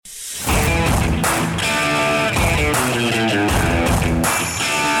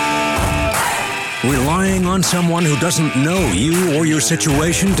Relying on someone who doesn't know you or your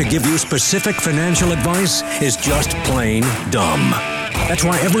situation to give you specific financial advice is just plain dumb. That's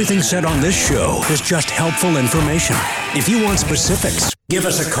why everything said on this show is just helpful information. If you want specifics, give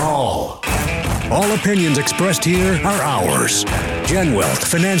us a call. All opinions expressed here are ours. GenWealth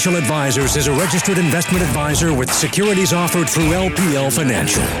Financial Advisors is a registered investment advisor with securities offered through LPL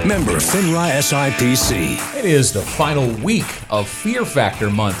Financial. Member FINRA SIPC. It is the final week of Fear Factor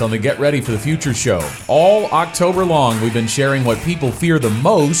Month on the Get Ready for the Future show. All October long, we've been sharing what people fear the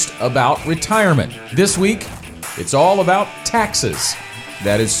most about retirement. This week, it's all about taxes.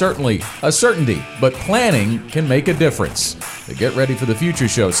 That is certainly a certainty, but planning can make a difference. The Get Ready for the Future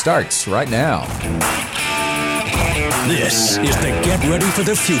show starts right now. This is the Get Ready for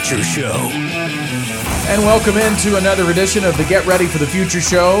the Future show. And welcome into another edition of the Get Ready for the Future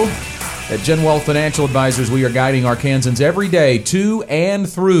show. At GenWealth Financial Advisors, we are guiding Arkansans every day to and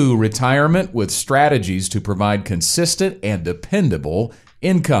through retirement with strategies to provide consistent and dependable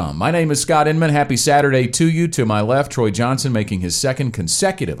income. My name is Scott Inman. Happy Saturday to you. To my left, Troy Johnson making his second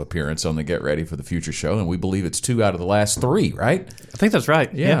consecutive appearance on the Get Ready for the Future show, and we believe it's 2 out of the last 3, right? I think that's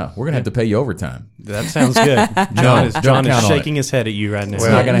right. Yeah. We're going to have to pay you overtime. That sounds good. John is shaking his head at you right now. It's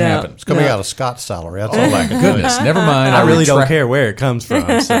not going to happen. It's coming out of Scott's salary. That's all I can Goodness, never mind. I really don't care where it comes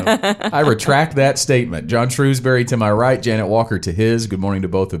from. So. I retract that statement. John Shrewsbury to my right, Janet Walker to his. Good morning to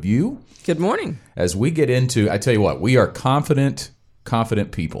both of you. Good morning. As we get into, I tell you what, we are confident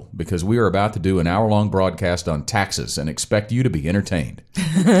people because we are about to do an hour-long broadcast on taxes and expect you to be entertained.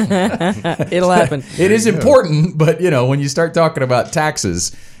 It'll happen. It is important, but when you start talking about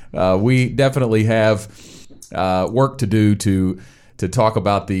taxes, we definitely have work to do to talk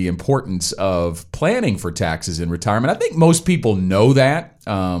about the importance of planning for taxes in retirement. I think most people know that.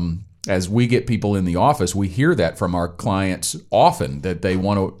 As we get people in the office, we hear that from our clients often, that they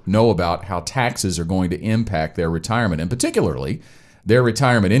want to know about how taxes are going to impact their retirement, and particularly their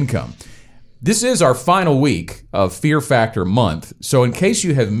retirement income. This is our final week of Fear Factor Month, so in case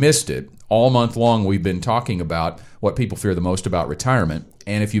you have missed it, all month long we've been talking about what people fear the most about retirement.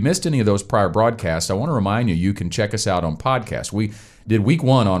 And if you missed any of those prior broadcasts, I want to remind you, you can check us out on podcasts. We did week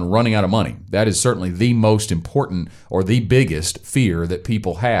 1 on running out of money. That is certainly the most important or the biggest fear that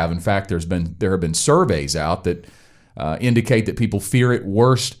people have. In fact, there have been surveys out that indicate that people fear it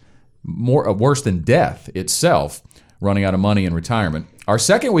worse than death itself, running out of money in retirement. Our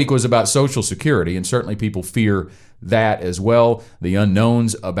second week was about Social Security, and certainly people fear that as well, the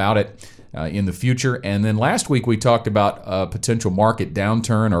unknowns about it in the future. And then last week we talked about a potential market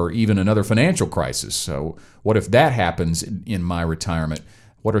downturn or even another financial crisis. So what if that happens in my retirement?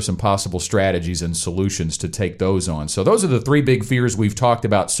 What are some possible strategies and solutions to take those on? So those are the 3 big fears we've talked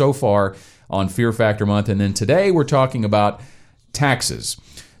about so far on Fear Factor Month. And then today we're talking about taxes.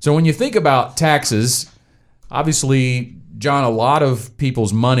 So when you think about taxes, obviously, John, a lot of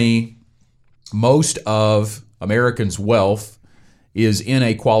people's money, most of Americans' wealth is in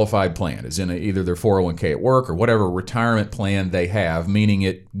a qualified plan, is in either their 401k at work or whatever retirement plan they have, meaning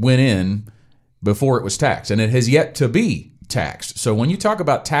it went in before it was taxed, and it has yet to be taxed. So when you talk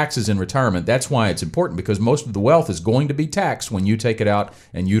about taxes in retirement, that's why it's important, because most of the wealth is going to be taxed when you take it out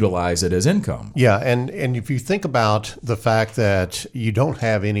and utilize it as income. Yeah, and if you think about the fact that you don't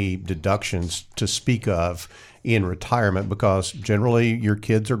have any deductions to speak of in retirement, because generally your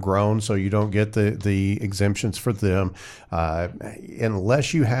kids are grown, so you don't get the exemptions for them,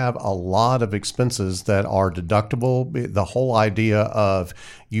 unless you have a lot of expenses that are deductible. The whole idea of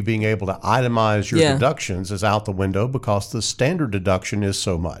you being able to itemize your deductions is out the window because the standard deduction is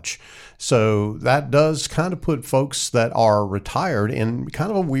so much. So that does kind of put folks that are retired in kind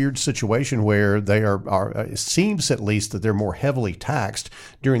of a weird situation where they are it seems at least that they're more heavily taxed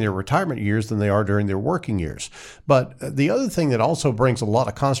during their retirement years than they are during their working years. But the other thing that also brings a lot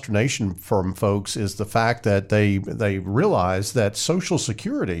of consternation from folks is the fact that they realize that Social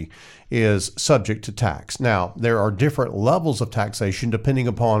Security is subject to tax. Now, there are different levels of taxation depending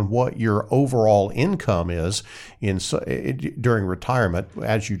upon what your overall income is during retirement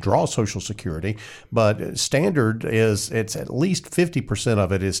as you draw Social Security. But standard is it's at least 50%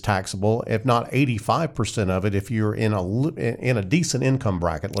 of it is taxable, if not 85% of it if you're in a decent income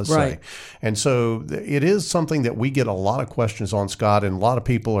bracket, let's say. And so it is something that we get a lot of questions on, Scott, and a lot of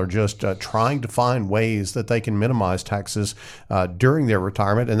people are just trying to find ways that they can minimize taxes during their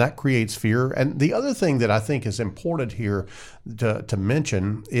retirement, and that creates fear. And the other thing that I think is important here to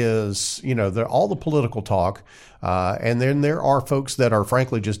mention is, all the political talk, and then there are folks that are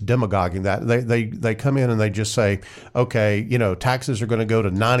frankly just demagoguing that. They come in and they just say, okay, taxes are going to go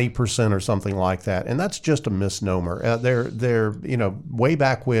to 90% or something like that, and that's just a misnomer. They're way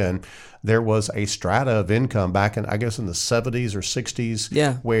back when, there was a strata of income back in, I guess, in the 70s or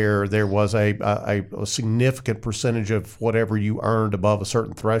 60s, where there was a significant percentage of whatever you earned above a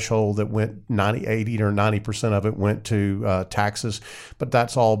certain threshold that went 80 or 90% of it went to taxes. But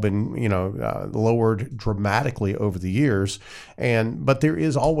that's all been, lowered dramatically over the years. But there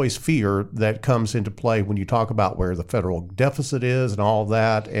is always fear that comes into play when you talk about where the federal deficit is and all of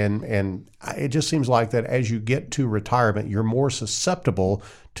that. And it just seems like that as you get to retirement, you're more susceptible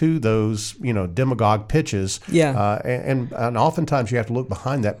to those, demagogue pitches. And oftentimes you have to look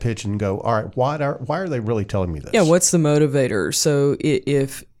behind that pitch and go, all right, why are they really telling me this? Yeah, what's the motivator? So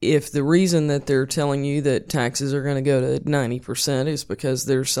if the reason that they're telling you that taxes are going to go to 90% is because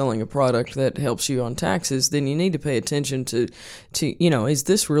they're selling a product that helps you on taxes, then you need to pay attention to is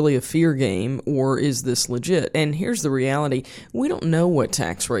this really a fear game or is this legit? And here's the reality. We don't know what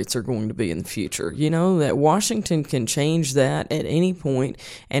tax rates are going to be in the future. That Washington can change that at any point,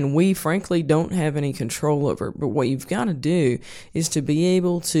 and we frankly don't have any control over it. But what you've got to do is to be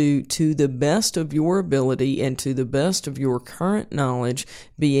able to the best of your ability and to the best of your current knowledge,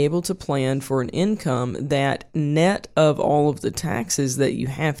 be able to plan for an income that, net of all of the taxes that you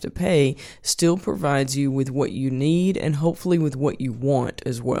have to pay, still provides you with what you need and hopefully with what you want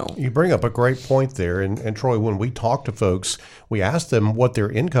as well. You bring up a great point there. And Troy, when we talk to folks, we ask them what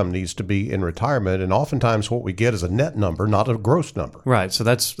their income needs to be in retirement. And oftentimes what we get is a net number, not a gross number. Right. So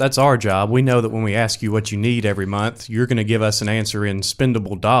that's our job. We know that when we ask you what you need every month, you're going to give us an answer in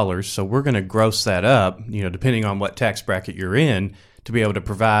spendable dollars. So we're going to gross that up, depending on what tax bracket you're in, to be able to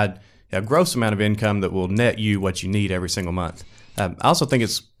provide a gross amount of income that will net you what you need every single month. I also think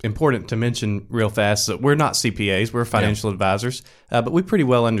it's important to mention real fast that we're not CPAs, we're financial advisors, but we pretty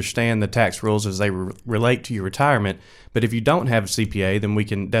well understand the tax rules as they relate to your retirement. But if you don't have a CPA, then we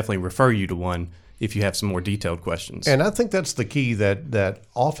can definitely refer you to one if you have some more detailed questions. And I think that's the key that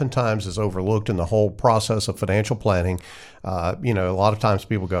oftentimes is overlooked in the whole process of financial planning. A lot of times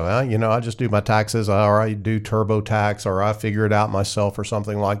people go, I just do my taxes, or I do TurboTax, or I figure it out myself, or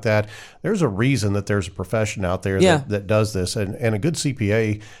something like that. There's a reason that there's a profession out there that does this, and a good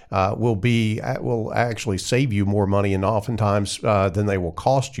CPA will actually save you more money, and oftentimes than they will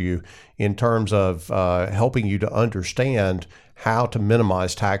cost you, in terms of helping you to understand how to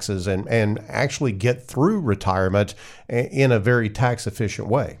minimize taxes and actually get through retirement in a very tax efficient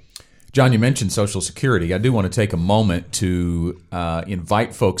way. John, you mentioned Social Security. I do want to take a moment to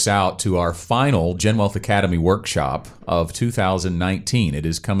invite folks out to our final GenWealth Academy workshop of 2019. It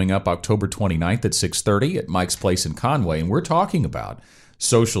is coming up October 29th at 6:30 at Mike's Place in Conway, and we're talking about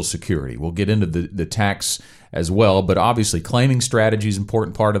Social Security. We'll get into the tax as well, but obviously claiming strategy is an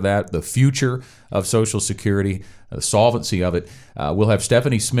important part of that, the future of Social Security, the solvency of it. We'll have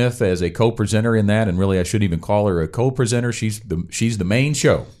Stephanie Smith as a co-presenter in that, and really I shouldn't even call her a co-presenter. She's the main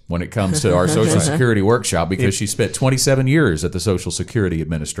show when it comes to our Social Security workshop, because she spent 27 years at the Social Security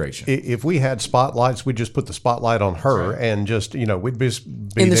Administration. If we had spotlights, we'd just put the spotlight on her and just, we'd just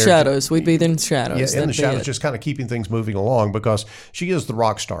be in the there shadows. We'd be in the shadows. Yeah, in the shadows, just kind of keeping things moving along, because she is the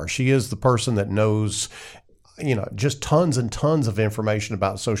rock star. She is the person that knows just tons and tons of information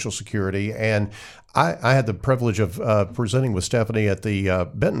about Social Security. And I had the privilege of presenting with Stephanie at the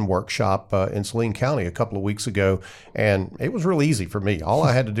Benton workshop in Saline County a couple of weeks ago, and it was real easy for me. All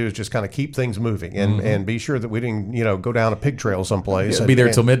I had to do is just kind of keep things moving and be sure that we didn't, go down a pig trail someplace. Be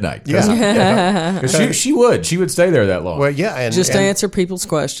there till midnight. Yeah. She would stay there that long. Well, yeah. And just to answer people's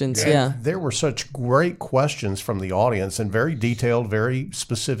questions, There were such great questions from the audience, and very detailed, very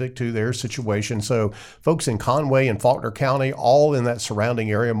specific to their situation. So folks in Conway and Faulkner County, all in that surrounding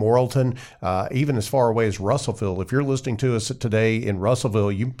area, Morrilton, even as far away as Russellville. If you're listening to us today in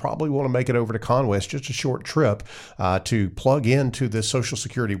Russellville, you probably want to make it over to Conway. It's just a short trip to plug into this Social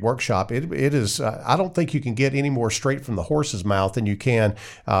Security workshop. It is, I don't think you can get any more straight from the horse's mouth than you can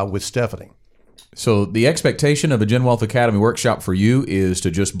with Stephanie. So the expectation of a GenWealth Academy workshop for you is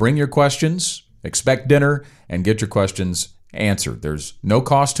to just bring your questions, expect dinner, and get your questions answered. There's no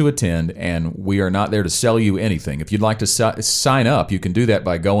cost to attend, and we are not there to sell you anything. If you'd like to sign up, you can do that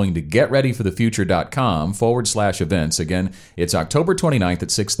by going to getreadyforthefuture.com/events. Again, it's October 29th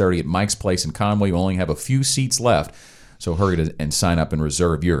at 6:30 at Mike's Place in Conway. We only have a few seats left, so hurry and sign up and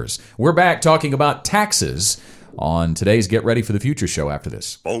reserve yours. We're back talking about taxes on today's Get Ready for the Future show after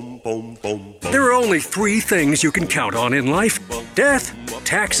this. There are only three things you can count on in life: death,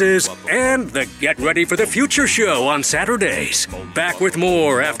 taxes, and the Get Ready for the Future show on Saturdays. Back with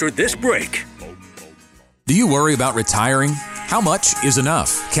more after this break. Do you worry about retiring? How much is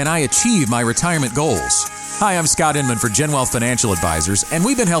enough? Can I achieve my retirement goals? Hi, I'm Scott Inman for GenWealth Financial Advisors, and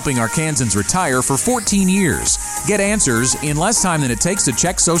we've been helping Arkansans retire for 14 years. Get answers in less time than it takes to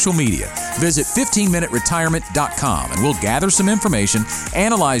check social media. Visit 15minuteretirement.com and we'll gather some information,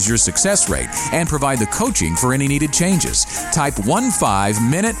 analyze your success rate, and provide the coaching for any needed changes. Type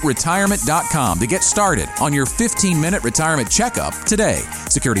 15minuteretirement.com to get started on your 15-minute retirement checkup today.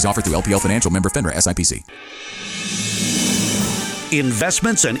 Securities offered through LPL Financial, member FINRA, SIPC.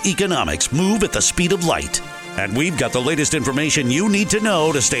 Investments and economics move at the speed of light, and we've got the latest information you need to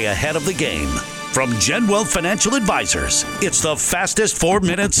know to stay ahead of the game. From GenWealth Financial Advisors, it's the fastest 4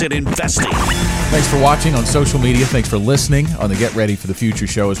 minutes in investing. Thanks for watching on social media. Thanks for listening on the Get Ready for the Future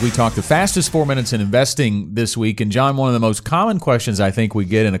show as we talk the fastest 4 minutes in investing this week. And John, one of the most common questions I think we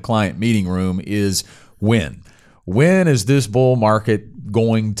get in a client meeting room is when? When is this bull market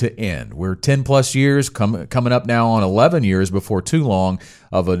going to end? We're 10 plus years, coming up now on 11 years before too long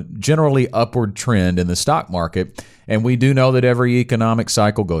of a generally upward trend in the stock market. And we do know that every economic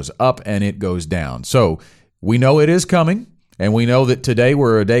cycle goes up and it goes down. So we know it is coming, and we know that today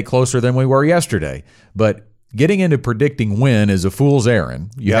we're a day closer than we were yesterday. But getting into predicting when is a fool's errand.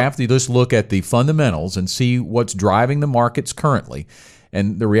 You have to just look at the fundamentals and see what's driving the markets currently.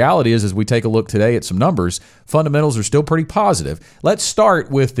 And the reality is, as we take a look today at some numbers, fundamentals are still pretty positive. Let's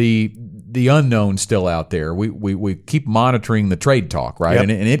start with the unknown still out there. We keep monitoring the trade talk, right? Yep.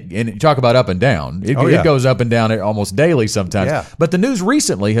 And it talk about up and down. It goes up and down almost daily sometimes. Yeah. But the news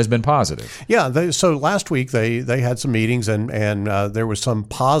recently has been positive. Yeah. So last week they had some meetings and there was some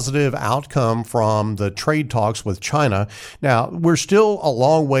positive outcome from the trade talks with China. Now, we're still a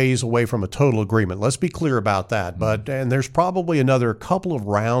long ways away from a total agreement. Let's be clear about that. And there's probably another couple of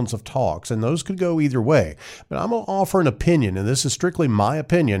rounds of talks, and those could go either way. But I'm going to offer an opinion, and this is strictly my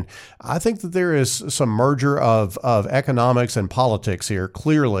opinion. I think that there is some merger of economics and politics here,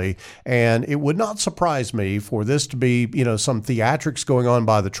 clearly, and it would not surprise me for this to be, some theatrics going on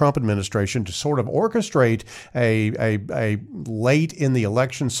by the Trump administration to sort of orchestrate a late in the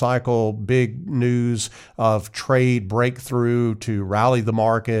election cycle big news of trade breakthrough to rally the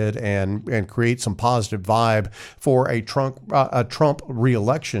market and create some positive vibe for a Trump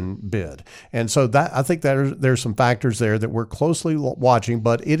re-election bid. And so that I think that there's some factors there that we're closely watching,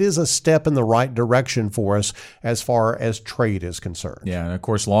 but it is a step in the right direction for us as far as trade is concerned. Yeah, and of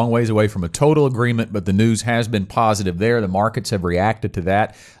course, long ways away from a total agreement, but the news has been positive there. The markets have reacted to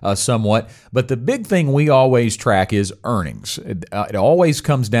that somewhat. But the big thing we always track is earnings. It always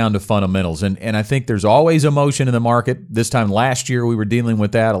comes down to fundamentals. And I think there's always emotion in the market. This time last year, we were dealing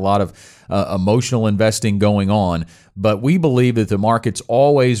with that, a lot of emotional investing going on. But we believe that the markets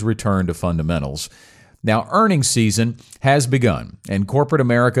always return to fundamentals. Now, earnings season has begun, and corporate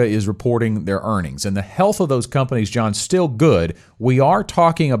America is reporting their earnings. And the health of those companies, John, still good. We are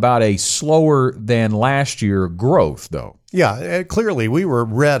talking about a slower than last year growth, though. Yeah, clearly we were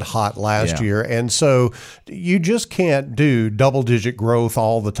red hot last year. And so you just can't do double-digit growth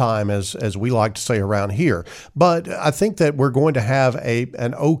all the time, as we like to say around here. But I think that we're going to have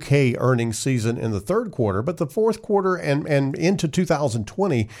an okay earnings season in the third quarter. But the fourth quarter and into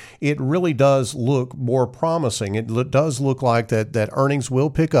 2020, it really does look more promising. It does look like that earnings will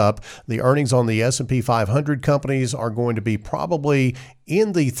pick up. The earnings on the S&P 500 companies are going to be probably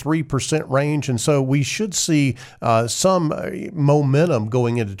in the 3% range. And so we should see some momentum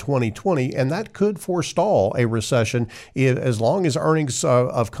going into 2020, and that could forestall a recession. As long as earnings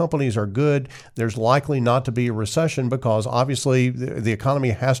of companies are good, there's likely not to be a recession because obviously the economy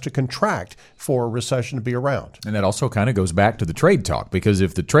has to contract for a recession to be around. And that also kind of goes back to the trade talk, because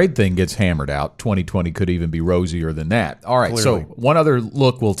if the trade thing gets hammered out, 2020 could even be rosier than that. All right, Clearly. So one other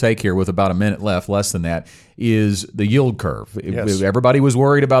look we'll take here with about a minute left, less than that, is the yield curve. Yes. Everybody was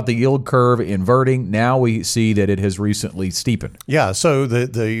worried about the yield curve inverting. Now we see that it has recently steepened. Yeah, so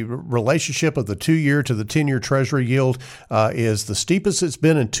the relationship of the 2-year to the 10-year Treasury yield is the steepest it's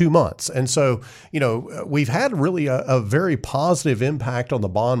been in 2 months. And so, we've had really a very positive impact on the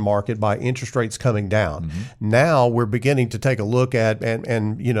bond market by interest rates coming down. Mm-hmm. Now we're beginning to take a look at,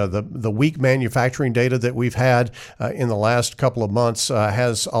 the weak manufacturing data that we've had in the last couple of months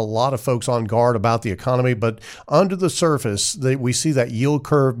has a lot of folks on guard about the economy. But under the surface, we see that yield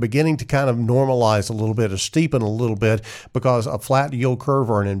curve beginning to kind of normalize a little bit or steepen a little bit, because a flat yield curve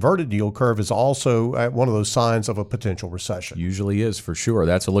or an inverted yield curve is also one of those signs of a potential recession. Usually is, for sure.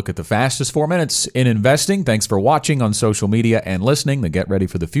 That's a look at the fastest 4 minutes in investing. Thanks for watching on social media and listening. The Get Ready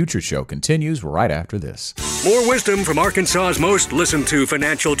for the Future show continues right after this. More wisdom from Arkansas's most listened to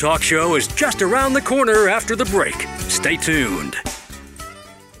financial talk show is just around the corner after the break. Stay tuned.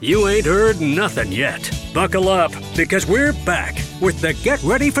 You ain't heard nothing yet. Buckle up, because we're back with the Get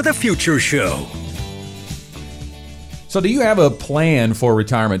Ready for the Future show. So do you have a plan for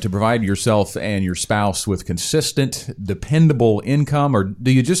retirement to provide yourself and your spouse with consistent, dependable income, or do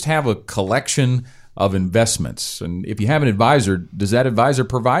you just have a collection of investments? And if you have an advisor, does that advisor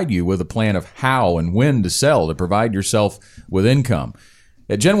provide you with a plan of how and when to sell to provide yourself with income?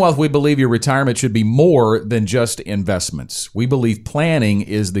 At GenWealth, we believe your retirement should be more than just investments. We believe planning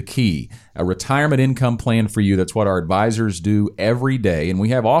is the key. A retirement income plan for you. That's what our advisors do every day. And we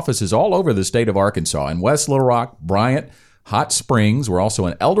have offices all over the state of Arkansas, in West Little Rock, Bryant, Hot Springs. We're also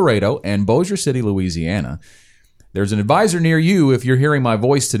in El Dorado and Bossier City, Louisiana. There's an advisor near you if you're hearing my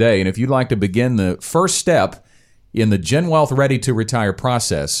voice today. And if you'd like to begin the first step in the GenWealth Ready to Retire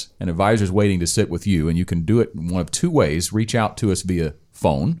process, an advisor's waiting to sit with you. And you can do it in one of two ways. Reach out to us via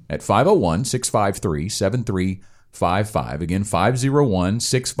phone at 501-653-7355. Again,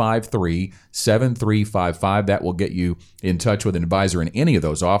 501-653-7355. That will get you in touch with an advisor in any of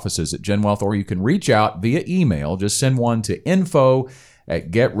those offices at GenWealth, or you can reach out via email. Just send one to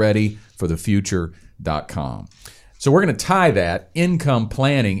info@getreadyforthefuture.com. So we're going to tie that income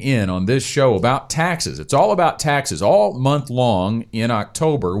planning in on this show about taxes. It's all about taxes. All month long in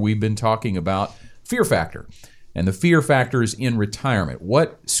October, we've been talking about fear factor. And the fear factors in retirement.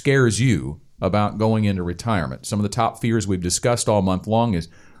 What scares you about going into retirement? Some of the top fears we've discussed all month long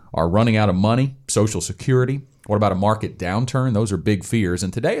are running out of money, Social Security. What about a market downturn? Those are big fears.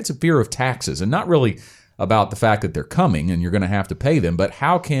 And today it's a fear of taxes, and not really about the fact that they're coming and you're going to have to pay them, but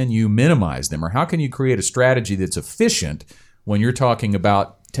how can you minimize them, or how can you create a strategy that's efficient when you're talking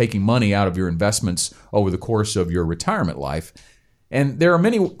about taking money out of your investments over the course of your retirement life? And there are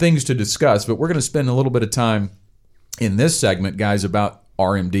many things to discuss, but we're going to spend a little bit of time in this segment, guys, about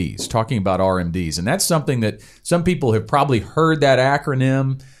RMDs, talking about RMDs. And that's something that some people have probably heard that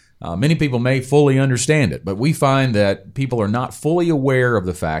acronym. Many people may fully understand it, but we find that people are not fully aware of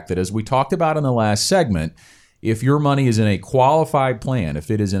the fact that, as we talked about in the last segment, if your money is in a qualified plan,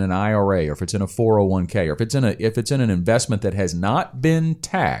 if it is in an IRA, or if it's in a 401k, or if it's in an investment that has not been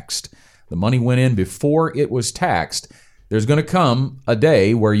taxed, the money went in before it was taxed, there's going to come a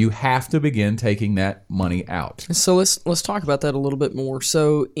day where you have to begin taking that money out. So let's talk about that a little bit more.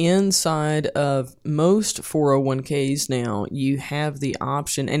 So inside of most 401ks now, you have the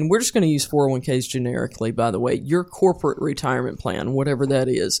option, and we're just going to use 401ks generically, by the way, your corporate retirement plan, whatever that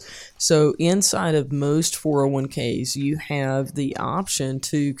is. So inside of most 401ks, you have the option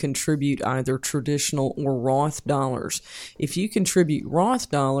to contribute either traditional or Roth dollars. If you contribute Roth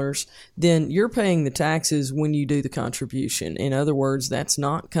dollars, then you're paying the taxes when you do the contribution. In other words, that's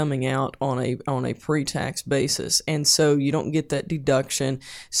not coming out on a pre-tax basis, and so you don't get that deduction.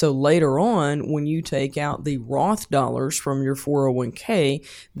 So later on, when you take out the Roth dollars from your 401k,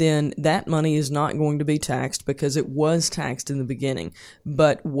 then that money is not going to be taxed because it was taxed in the beginning.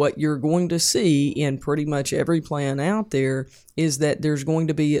 But what you're going to see in pretty much every plan out there is that there's going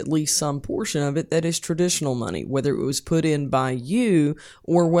to be at least some portion of it that is traditional money, whether it was put in by you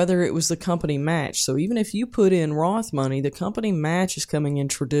or whether it was the company match. So even if you put in Roth money, the company match is coming in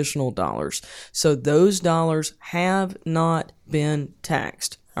traditional dollars. So those dollars have not been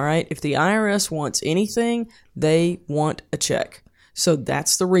taxed. All right. If the IRS wants anything, they want a check. So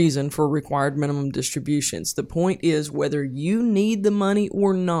that's the reason for required minimum distributions. The point is, whether you need the money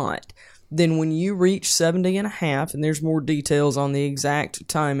or not, then when you reach 70 and a half, and there's more details on the exact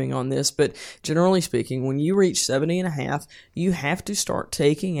timing on this, but generally speaking, when you reach 70 and a half, you have to start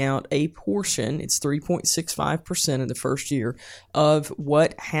taking out a portion, it's 3.65% in the first year, of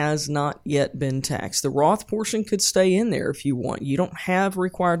what has not yet been taxed. The Roth portion could stay in there if you want. You don't have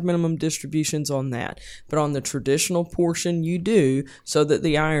required minimum distributions on that, but on the traditional portion you do, so that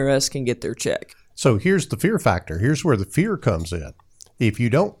the IRS can get their check. So here's the fear factor. Here's where the fear comes in. If you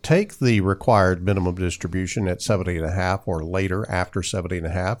don't take the required minimum distribution at 70.5 or later after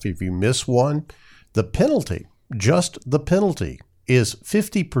 70.5, if you miss one, the penalty, just the penalty, is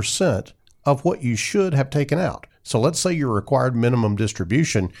 50% of what you should have taken out. So let's say your required minimum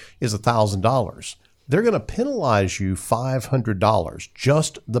distribution is $1,000. They're going to penalize you $500,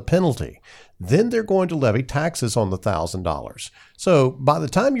 just the penalty. Then they're going to levy taxes on the $1,000. So by the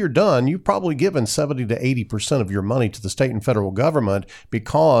time you're done, you've probably given 70 to 80% of your money to the state and federal government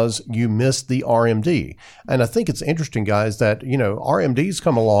because you missed the RMD. And I think it's interesting, guys, that, RMDs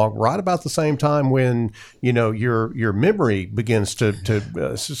come along right about the same time when, your memory begins to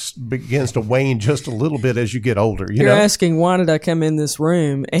wane just a little bit as you get older. You're asking, why did I come in this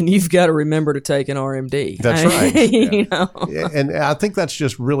room? And you've got to remember to take an RMD. That's right. And I think that's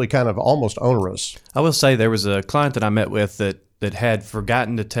just really kind of almost onerous. I will say there was a client that I met with that that had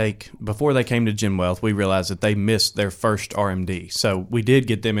forgotten to take, before they came to GenWealth, we realized that they missed their first RMD. So we did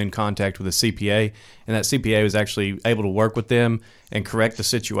get them in contact with a CPA, and that CPA was actually able to work with them and correct the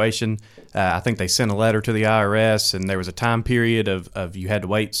situation. I think they sent a letter to the IRS, and there was a time period of you had to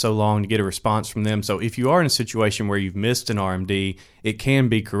wait so long to get a response from them. So if you are in a situation where you've missed an RMD, it can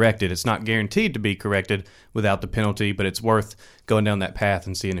be corrected. It's not guaranteed to be corrected without the penalty, but it's worth going down that path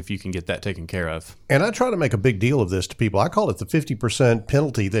and seeing if you can get that taken care of. And I try to make a big deal of this to people. I call it the 50%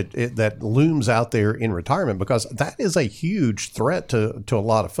 penalty that looms out there in retirement, because that is a huge threat to a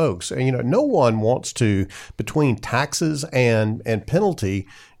lot of folks. And, no one wants to, between taxes and penalty,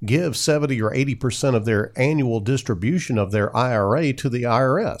 give 70 or 80% of their annual distribution of their IRA to the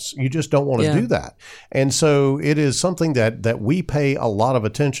IRS. You just don't want to do that. And so it is something that we pay a lot of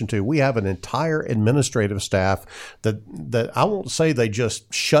attention to. We have an entire administrative staff that I won't say they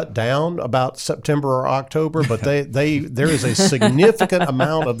just shut down about September or October, but there is a significant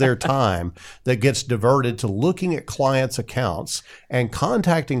amount of their time that gets diverted to looking at clients' accounts and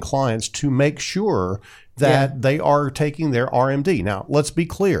contacting clients to make sure that they are taking their RMD. Now, let's be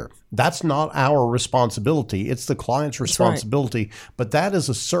clear. That's not our responsibility. It's the client's responsibility. Right. But that is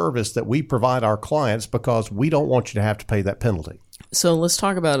a service that we provide our clients because we don't want you to have to pay that penalty. So let's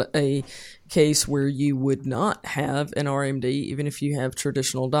talk about a case where you would not have an RMD even if you have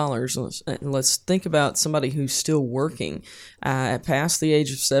traditional dollars. Let's think about somebody who's still working past the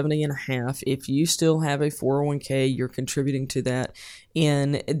age of 70 and a half. If you still have a 401k, you're contributing to that.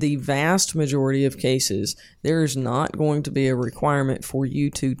 In the vast majority of cases, there is not going to be a requirement for you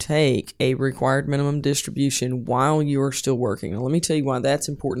to take a required minimum distribution while you are still working. Now, let me tell you why that's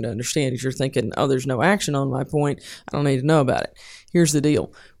important to understand. If you're thinking, oh, there's no action on my point, I don't need to know about it. Here's the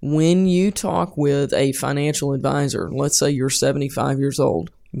deal. When you talk with a financial advisor, let's say you're 75 years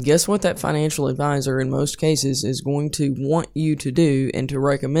old, guess what that financial advisor in most cases is going to want you to do and to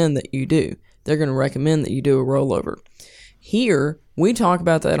recommend that you do? They're going to recommend that you do a rollover. Here, we talk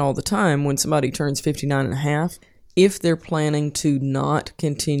about that all the time when somebody turns 59 and a half, if they're planning to not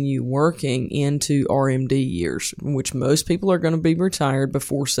continue working into RMD years, which most people are going to be retired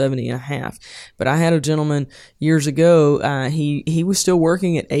before 70 and a half. But I had a gentleman years ago, he was still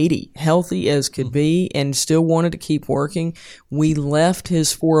working at 80, healthy as could be, and still wanted to keep working. We left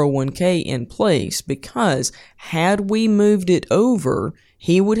his 401k in place because had we moved it over,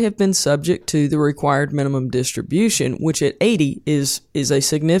 he would have been subject to the required minimum distribution, which at 80 is a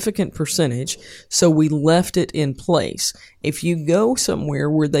significant percentage, so we left it in place. If you go somewhere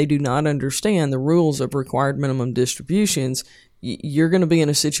where they do not understand the rules of required minimum distributions, you're going to be in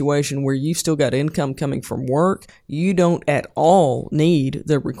a situation where you've still got income coming from work. You don't at all need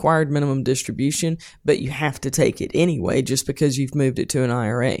the required minimum distribution, but you have to take it anyway just because you've moved it to an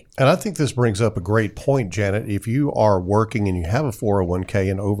IRA. And I think this brings up a great point, Janet. If you are working and you have a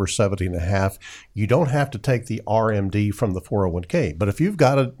 401k and over 70 and a half, you don't have to take the RMD from the 401k. But if you've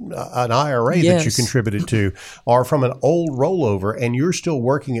got an IRA that you contributed to, or from an old rollover and you're still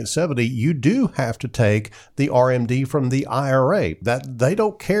working at 70, you do have to take the RMD from the IRA. That they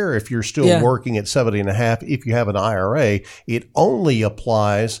don't care if you're still working at 70 and a half. If you have an IRA, it only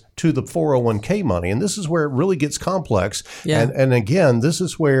applies to the 401k money. And this is where it really gets complex. Yeah. And again, this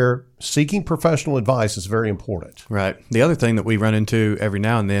is where seeking professional advice is very important. Right. The other thing that we run into every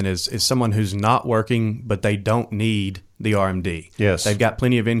now and then is someone who's not working, but they don't need the RMD. Yes. They've got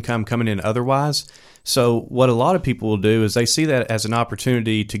plenty of income coming in otherwise. So what a lot of people will do is they see that as an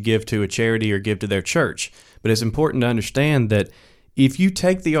opportunity to give to a charity or give to their church. But it's important to understand that if you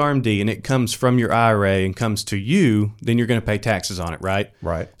take the RMD and it comes from your IRA and comes to you, then you're going to pay taxes on it, right?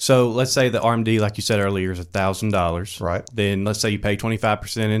 Right. So let's say the RMD, like you said earlier, is $1,000. Right. Then let's say you pay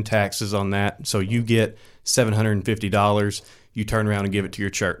 25% in taxes on that. So you get $750. You turn around and give it to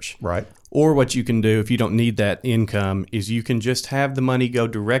your church. Right. Or what you can do if you don't need that income is you can just have the money go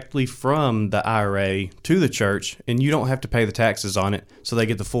directly from the IRA to the church, and you don't have to pay the taxes on it, so they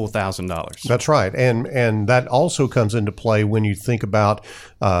get the full $1,000. That's right. And that also comes into play when you think about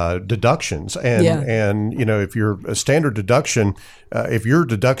deductions. And if you're a standard deduction, if your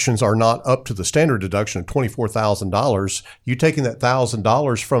deductions are not up to the standard deduction of $24,000, you taking that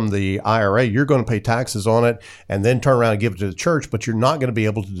 $1,000 from the IRA, you're going to pay taxes on it and then turn around and give it to the church, but you're not going to be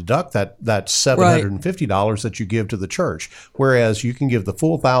able to deduct that that $750 that you give to the church. Whereas you can give the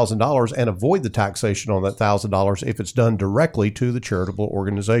full $1,000 and avoid the taxation on that $1,000 if it's done directly to the charitable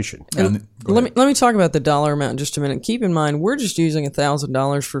organization. Let me talk about the dollar amount in just a minute. Keep in mind, we're just using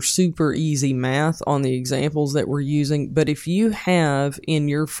 $1,000 for super easy math on the examples that we're using. But if you have in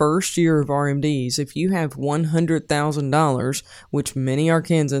your first year of RMDs, if you have $100,000, which many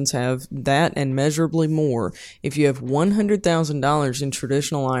Arkansans have that and measurably more, if you have $100,000 in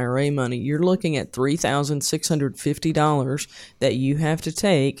traditional IRA money, you're looking at $3,650 that you have to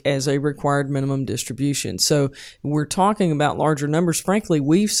take as a required minimum distribution. So we're talking about larger numbers. Frankly,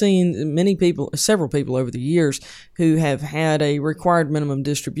 we've seen several people over the years who have had a required minimum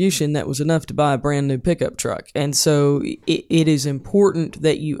distribution that was enough to buy a brand new pickup truck. And so it is important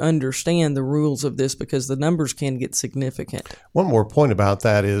that you understand the rules of this because the numbers can get significant. One more point about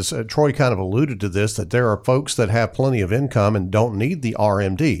that is Troy kind of alluded to this, that there are folks that have plenty of income and don't need the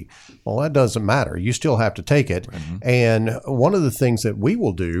RMD. Well, that doesn't matter. You still have to take it. Mm-hmm. And one of the things that we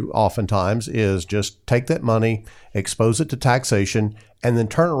will do oftentimes is just take that money, expose it to taxation, and then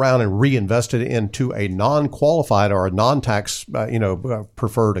turn around and reinvest it into a non-qualified or a non-tax,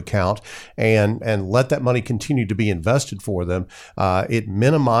 preferred account, and let that money continue to be invested for them. It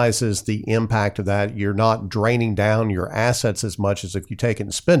minimizes the impact of that. You're not draining down your assets as much as if you take it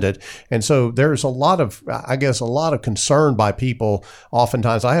and spend it. And so there's a lot of concern by people.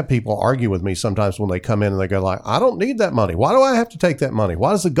 Oftentimes, I have people argue with me sometimes when they come in and they go like, "I don't need that money. Why do I have to take that money?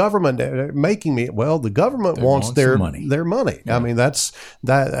 Why is the government making me?" Well, the government wants their money. Yeah. I mean, that's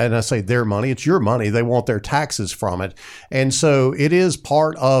that, and I say their money. It's your money. They want their taxes from it, and so it is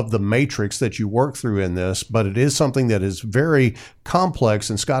part of the matrix that you work through in this. But it is something that is very complex.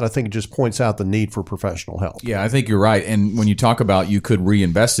 And Scott, I think it just points out the need for professional help. Yeah, I think you're right. And when you talk about you could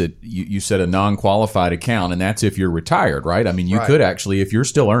reinvest it, you said a non-qualified account, and that's if you're retired, right? I mean, you could actually, if you're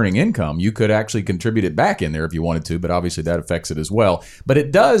still earning income, you could actually contribute it back in there if you wanted to. But obviously, that affects it as well. But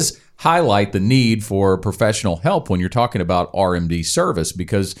it does highlight the need for professional help when you're talking about RMD service,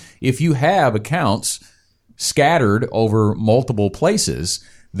 because if you have accounts scattered over multiple places,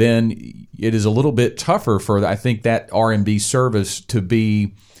 then it is a little bit tougher for, I think, that RMD service to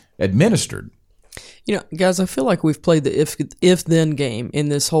be administered. You know, guys, I feel like we've played the if-then game in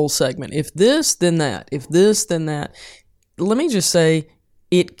this whole segment. If this, then that. If this, then that. Let me just say,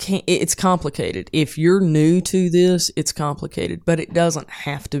 it's complicated. If you're new to this, it's complicated, but it doesn't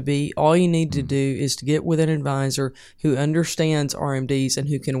have to be. All you need to do is to get with an advisor who understands RMDs and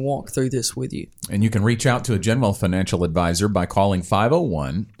who can walk through this with you. And you can reach out to a GenWealth financial advisor by calling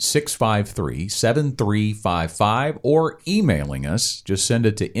 501-653-7355 or emailing us. Just send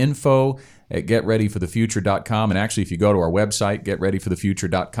it to info@getreadyforthefuture.com. And actually, if you go to our website,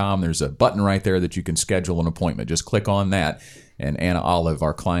 getreadyforthefuture.com, there's a button right there that you can schedule an appointment. Just click on that. And Anna Olive,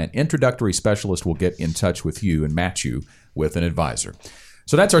 our client introductory specialist, will get in touch with you and match you with an advisor.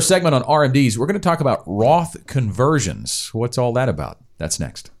 So that's our segment on RMDs. We're going to talk about Roth conversions. What's all that about? That's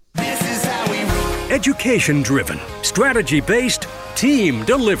next. This is how we roll. Education-driven, strategy-based,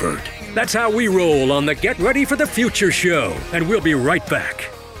 team-delivered. That's how we roll on the Get Ready for the Future show. And we'll be right back.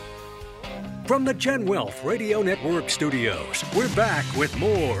 From the GenWealth Radio Network studios, we're back with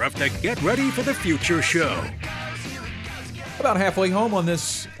more of the Get Ready for the Future show. About halfway home on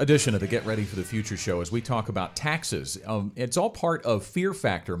this edition of the Get Ready for the Future show as we talk about taxes. It's all part of Fear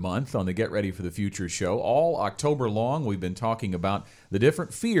Factor Month on the Get Ready for the Future show. All October long, we've been talking about the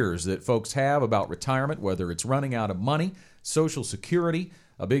different fears that folks have about retirement, whether it's running out of money, Social Security,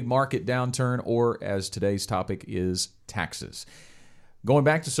 a big market downturn, or as today's topic is taxes. Going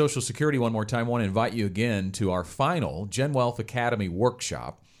back to Social Security one more time, I want to invite you again to our final GenWealth Academy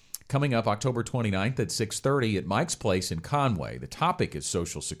workshop coming up October 29th at 6:30 at Mike's Place in Conway. The topic is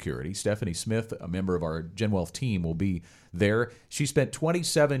Social Security. Stephanie Smith, a member of our GenWealth team, will be there. She spent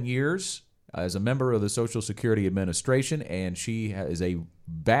 27 years as a member of the Social Security Administration, and she has a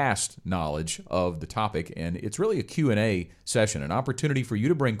vast knowledge of the topic. And it's really a Q&A session, an opportunity for you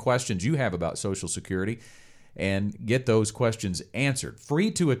to bring questions you have about Social Security and get those questions answered.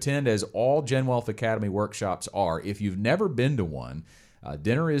 Free to attend, as all GenWealth Academy workshops are. If you've never been to one,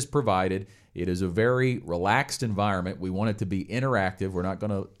 dinner is provided. It is a very relaxed environment. We want it to be interactive. We're not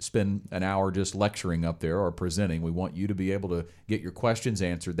going to spend an hour just lecturing up there or presenting. We want you to be able to get your questions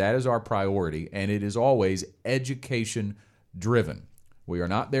answered. That is our priority, and it is always education-driven. We are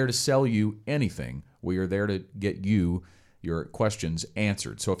not there to sell you anything. We are there to get you your questions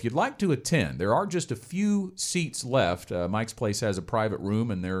answered. So if you'd like to attend, there are just a few seats left. Mike's Place has a private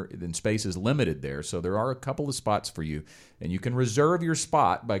room, and space is limited there. So there are a couple of spots for you. And you can reserve your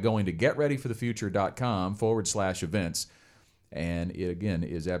spot by going to getreadyforthefuture.com/events And it, again,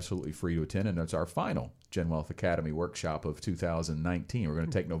 is absolutely free to attend, and it's our final GenWealth Academy workshop of 2019. We're going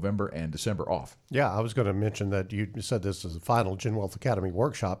to take November and December off. Yeah, I was going to mention that you said this is the final GenWealth Academy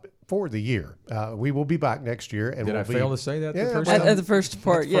workshop for the year. We will be back next year. And Did I fail to say that? Yeah, the first At time? the first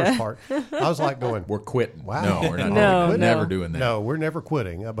part, first part. I was like going, We're quitting. wow. No, we're not. No, we're no. never doing that. No, we're never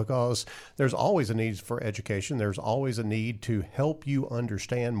quitting because there's always a need for education. There's always a need to help you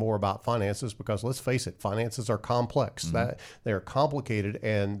understand more about finances because let's face it, finances are complex. That they're complicated,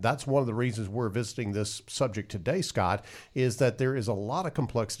 and that's one of the reasons we're visiting this subject today, Scott, is that there is a lot of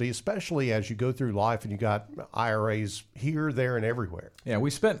complexity, especially as you go through life and you got IRAs here, there, and everywhere. Yeah,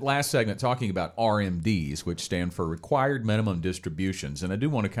 we spent last segment talking about RMDs, which stand for Required Minimum Distributions. And I do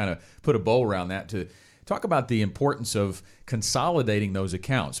want to kind of put a bow around that to talk about the importance of consolidating those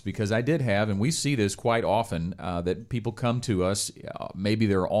accounts, because I did have, and we see this quite often, that people come to us, maybe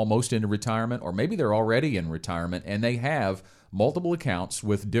they're almost into retirement or maybe they're already in retirement, and they have multiple accounts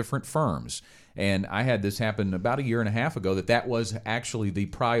with different firms. And I had this happen about a year and a half ago, that was actually the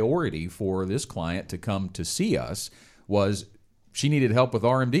priority for this client to come to see us, was she needed help with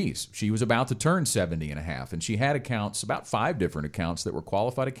RMDs. She was about to turn 70 and a half, and she had accounts, about 5 different accounts that were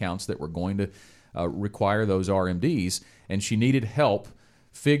qualified accounts that were going to require those RMDs, and she needed help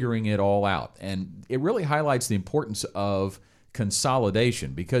figuring it all out. And it really highlights the importance of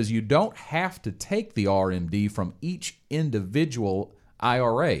consolidation, because you don't have to take the RMD from each individual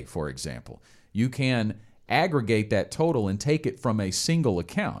IRA, for example. You can aggregate that total and take it from a single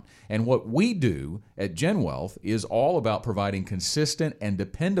account. And what we do at GenWealth is all about providing consistent and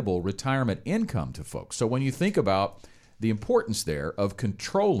dependable retirement income to folks. So when you think about the importance there of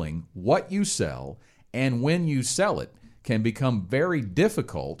controlling what you sell and when you sell it, can become very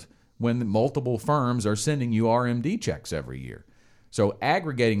difficult when multiple firms are sending you RMD checks every year. So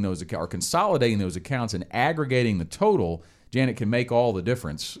aggregating those accounts, or consolidating those accounts and aggregating the total, Janet, can make all the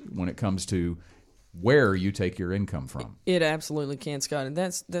difference when it comes to where you take your income from. It absolutely can, Scott. And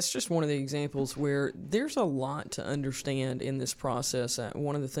that's just one of the examples where there's a lot to understand in this process.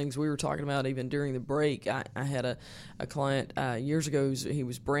 One of the things we were talking about even during the break, I had a client years ago, he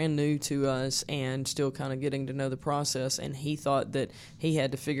was brand new to us and still kind of getting to know the process, and he thought that he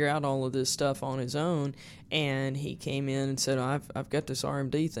had to figure out all of this stuff on his own. And he came in and said, I've got this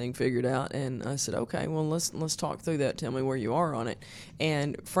RMD thing figured out. And I said, okay, well, let's talk through that. Tell me where you are on it.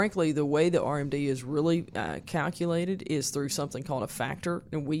 And frankly, the way the RMD is really calculated is through something called a factor.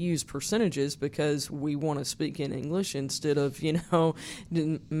 And we use percentages because we want to speak in English instead of,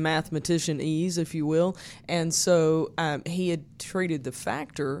 mathematician ease, if you will. And so he had treated the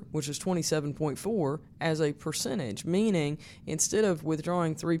factor, which is 27.4, as a percentage, meaning instead of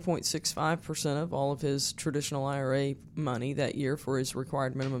withdrawing 3.65% of all of his traditional IRA money that year for his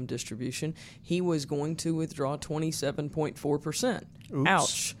required minimum distribution, he was going to withdraw 27.4%.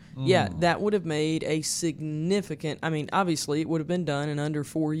 Ouch. Yeah, that would have made a significant, obviously it would have been done in under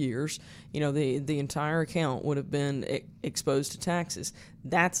 4 years. The entire account would have been exposed to taxes.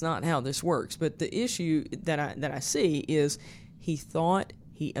 That's not how this works. But the issue that I see is he thought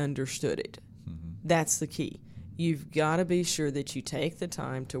he understood it. That's the key. You've got to be sure that you take the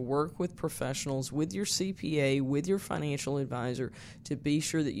time to work with professionals, with your CPA, with your financial advisor, to be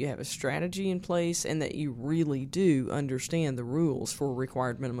sure that you have a strategy in place and that you really do understand the rules for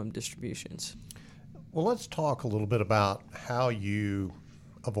required minimum distributions. Well, let's talk a little bit about how you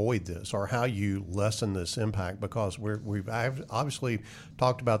avoid this or how you lessen this impact, because we've obviously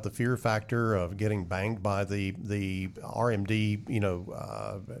talked about the fear factor of getting banged by the RMD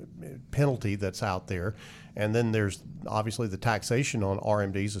penalty that's out there, and then there's obviously the taxation on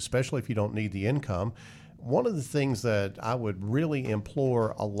RMDs, especially if you don't need the income. One of the things that I would really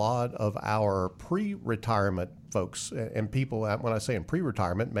implore a lot of our pre-retirement folks and people, when I say in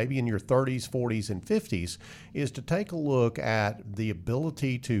pre-retirement, maybe in your 30s, 40s, and 50s, is to take a look at the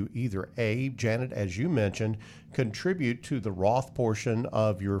ability to either A, Janet, as you mentioned, contribute to the Roth portion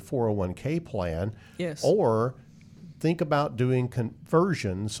of your 401k plan, yes, or think about doing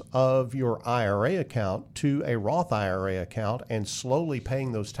conversions of your IRA account to a Roth IRA account and slowly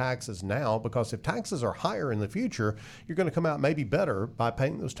paying those taxes now, because if taxes are higher in the future, you're going to come out maybe better by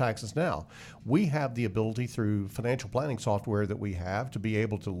paying those taxes now. We have the ability through financial planning software that we have to be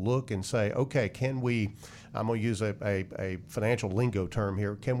able to look and say, okay, can we, I'm going to use a financial lingo term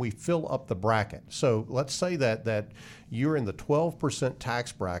here, can we fill up the bracket? So let's say that you're in the 12%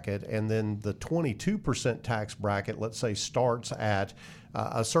 tax bracket, and then the 22% tax bracket, let's say, starts at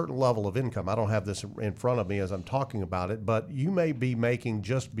a certain level of income. I don't have this in front of me as I'm talking about it, but you may be making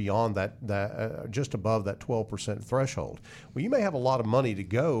just beyond that, just above that 12% threshold. Well, you may have a lot of money to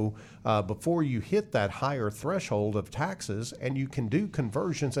go before you hit that higher threshold of taxes, and you can do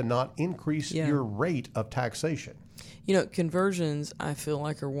conversions and not increase your rate of taxation. You know, conversions, I feel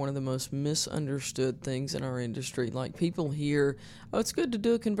like, are one of the most misunderstood things in our industry. Like, people hear, oh, it's good to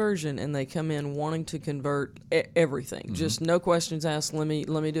do a conversion, and they come in wanting to convert everything. Mm-hmm. Just no questions asked, let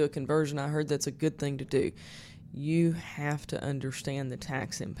me do a conversion. I heard that's a good thing to do. You have to understand the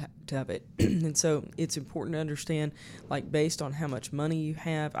tax impact of it. And so it's important to understand, like, based on how much money you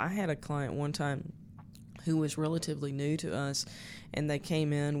have. I had a client one time who was relatively new to us, and they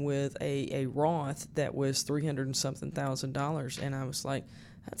came in with a Roth that was $300 and something thousand, and I was like,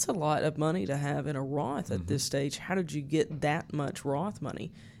 that's a lot of money to have in a Roth at this stage. How did you get that much Roth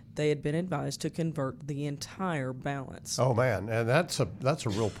money? They had been advised to convert the entire balance. Oh man, and that's a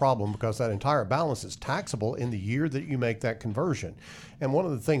real problem, because that entire balance is taxable in the year that you make that conversion. And one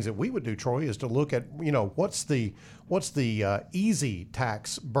of the things that we would do, Troy, is to look at, what's the easy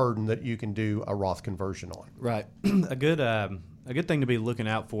tax burden that you can do a Roth conversion on. Right. A good thing to be looking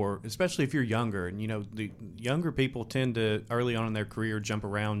out for, especially if you're younger. And, the younger people tend to, early on in their career, jump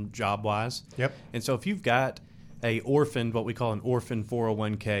around job-wise. Yep. And so if you've got what we call an orphan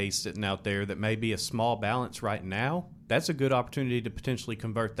 401k sitting out there that may be a small balance right now, that's a good opportunity to potentially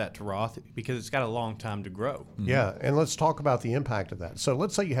convert that to Roth, because it's got a long time to grow. Mm-hmm. Yeah, and let's talk about the impact of that. So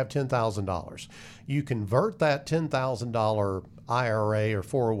let's say you have $10,000. You convert that $10,000 IRA or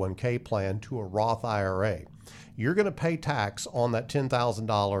 401k plan to a Roth IRA. You're going to pay tax on that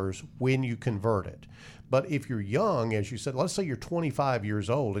 $10,000 when you convert it. But if you're young, as you said, let's say you're 25 years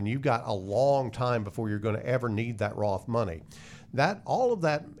old and you've got a long time before you're going to ever need that Roth money, that all of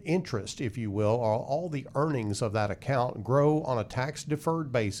that interest, if you will, or all the earnings of that account grow on a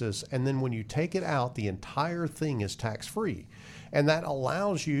tax-deferred basis, and then when you take it out, the entire thing is tax-free. And that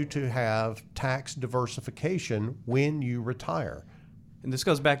allows you to have tax diversification when you retire. And this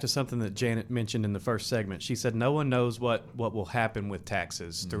goes back to something that Janet mentioned in the first segment. She said no one knows what will happen with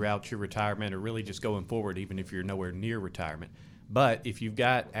taxes throughout your retirement, or really just going forward, even if you're nowhere near retirement. But if you've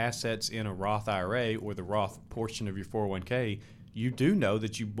got assets in a Roth IRA or the Roth portion of your 401k, you do know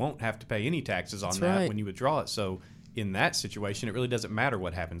that you won't have to pay any taxes on that when you withdraw it. So in that situation, it really doesn't matter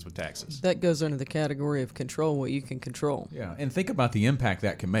what happens with taxes. That goes under the category of control what you can control. Yeah, and think about the impact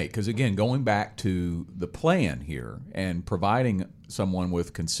that can make. Because again, going back to the plan here and providing someone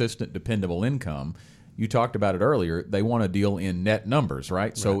with consistent, dependable income, you talked about it earlier, they want to deal in net numbers,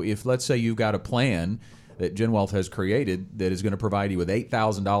 right? So if, let's say, you've got a plan that GenWealth has created that is going to provide you with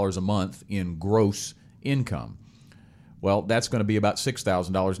 $8,000 a month in gross income, well, that's going to be about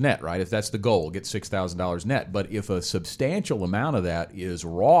 $6,000 net, right? If that's the goal, get $6,000 net. But if a substantial amount of that is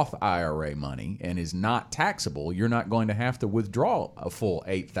Roth IRA money and is not taxable, you're not going to have to withdraw a full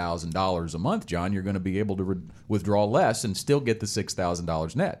 $8,000 a month, John. You're going to be able to withdraw less and still get the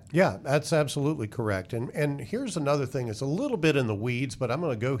 $6,000 net. Yeah, that's absolutely correct. And here's another thing. It's a little bit in the weeds, but I'm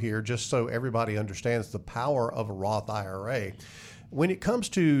going to go here just so everybody understands the power of a Roth IRA. When it comes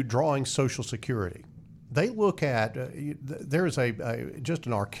to drawing Social Security, they look at, there's just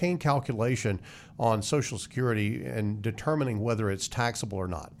an arcane calculation on Social Security and determining whether it's taxable or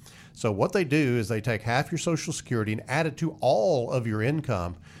not. So what they do is they take half your Social Security and add it to all of your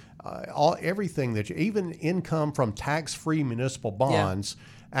income, everything that even income from tax-free municipal bonds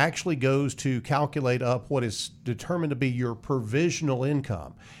actually goes to calculate up what is determined to be your provisional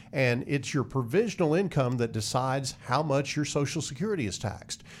income. And it's your provisional income that decides how much your Social Security is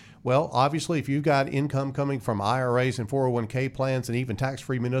taxed. Well, obviously, if you've got income coming from IRAs and 401k plans and even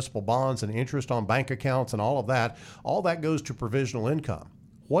tax-free municipal bonds and interest on bank accounts and all that goes to provisional income.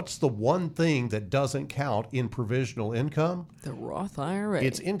 What's the one thing that doesn't count in provisional income? The Roth IRA.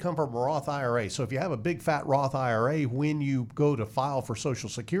 It's income from a Roth IRA. So if you have a big fat Roth IRA when you go to file for Social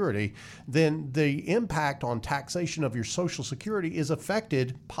Security, then the impact on taxation of your Social Security is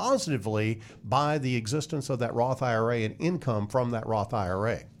affected positively by the existence of that Roth IRA and income from that Roth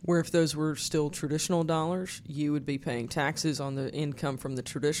IRA. Where if those were still traditional dollars, you would be paying taxes on the income from the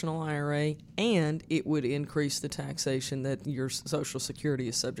traditional IRA, and it would increase the taxation that your Social Security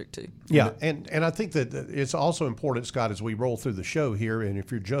is subject to. Yeah, and I think that it's also important, Scott, as we roll through the show here, and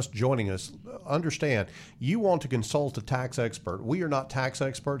if you're just joining us, understand you want to consult a tax expert. We are not tax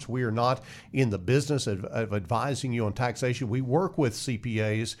experts. We are not in the business of advising you on taxation. We work with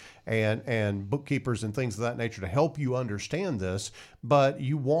CPAs and bookkeepers and things of that nature to help you understand this, but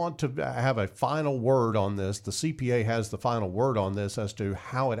you want to have a final word on this. The CPA has the final word on this as to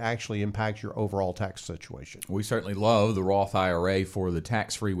how it actually impacts your overall tax situation. We certainly love the Roth IRA for the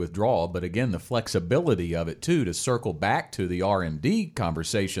tax-free withdrawal, but again, the flexibility of it too, to circle back to the RMD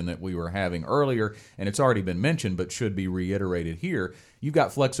conversation that we were having earlier, and it's already been mentioned but should be reiterated here. You've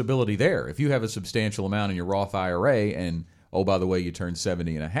got flexibility there. If you have a substantial amount in your Roth IRA and, oh, by the way, you turn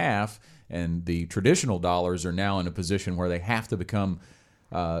 70 and a half, and the traditional dollars are now in a position where they have to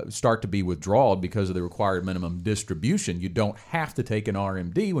start to be withdrawn because of the required minimum distribution. You don't have to take an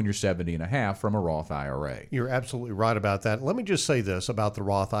RMD when you're 70 and a half from a Roth IRA. You're absolutely right about that. Let me just say this about the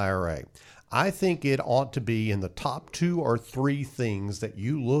Roth IRA. I think it ought to be in the top 2 or 3 things that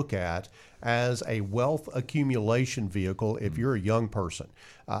you look at as a wealth accumulation vehicle if you're a young person.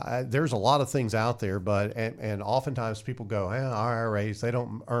 There's a lot of things out there, but and oftentimes people go, IRAs, they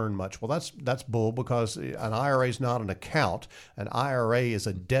don't earn much. Well, that's bull, because an IRA is not an account. An IRA is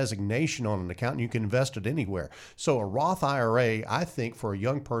a designation on an account, and you can invest it anywhere. So a Roth IRA, I think, for a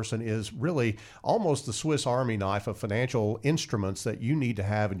young person is really almost the Swiss Army knife of financial instruments that you need to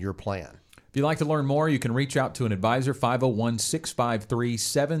have in your plan. If you'd like to learn more, you can reach out to an advisor,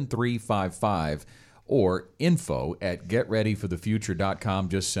 501-653-7355, or info@getreadyforthefuture.com.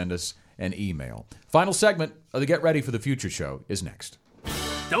 Just send us an email. Final segment of the Get Ready for the Future show is next.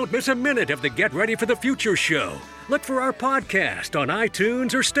 Don't miss a minute of the Get Ready for the Future show. Look for our podcast on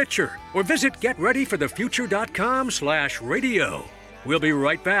iTunes or Stitcher, or visit getreadyforthefuture.com/radio. We'll be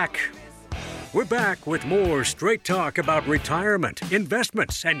right back. We're back with more straight talk about retirement,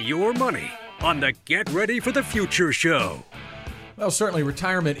 investments, and your money on the Get Ready for the Future show. Well, certainly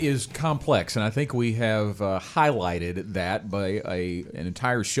retirement is complex, and I think we have highlighted that by an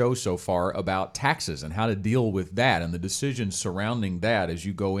entire show so far about taxes and how to deal with that and the decisions surrounding that as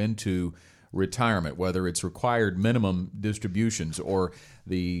you go into retirement, whether it's required minimum distributions or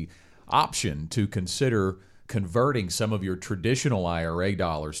the option to consider converting some of your traditional IRA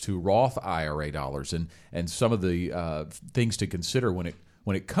dollars to Roth IRA dollars, and some of the things to consider when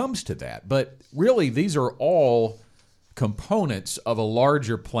it comes to that. But really, these are all components of a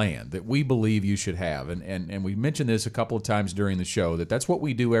larger plan that we believe you should have. And we mentioned this a couple of times during the show, that's what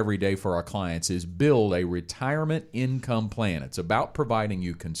we do every day for our clients, is build a retirement income plan. It's about providing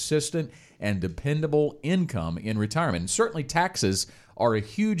you consistent and dependable income in retirement. And certainly taxes are a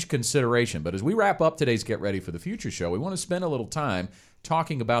huge consideration. But as we wrap up today's Get Ready for the Future show, we want to spend a little time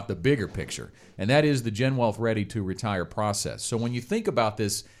talking about the bigger picture, and that is the GenWealth Ready to Retire process. So when you think about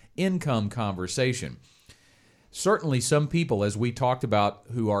this income conversation, certainly some people, as we talked about,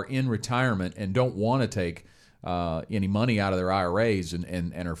 who are in retirement and don't want to take any money out of their IRAs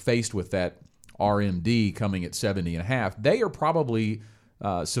and are faced with that RMD coming at 70 and a half, they are probably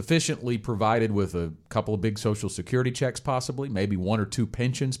sufficiently provided with a couple of big Social Security checks, possibly, maybe 1 or 2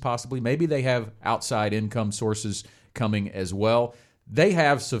 pensions, possibly. Maybe they have outside income sources coming as well. They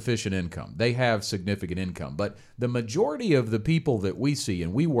have sufficient income. They have significant income. But the majority of the people that we see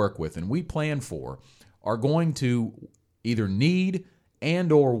and we work with and we plan for are going to either need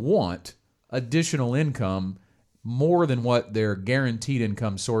and or want additional income more than what their guaranteed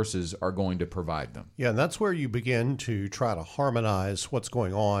income sources are going to provide them. Yeah, and that's where you begin to try to harmonize what's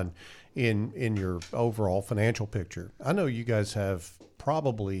going on in your overall financial picture. I know you guys have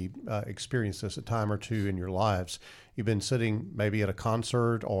probably experienced this a time or two in your lives. You've been sitting maybe at a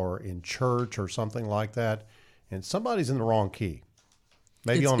concert or in church or something like that, and somebody's in the wrong key.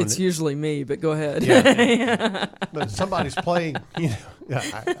 Maybe it's usually me, but go ahead. Yeah. But somebody's playing,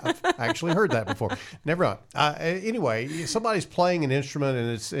 I've actually heard that before. Never mind. Anyway, somebody's playing an instrument and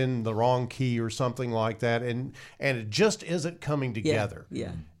it's in the wrong key or something like that, and it just isn't coming together.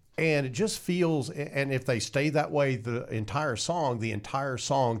 Yeah. And it just feels, and if they stay that way the entire song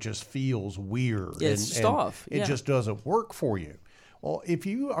just feels weird. Yeah, it's just off. It just doesn't work for you. Well, if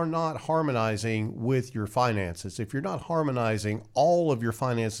you are not harmonizing with your finances, if you're not harmonizing all of your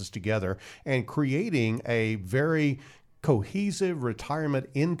finances together and creating a very cohesive retirement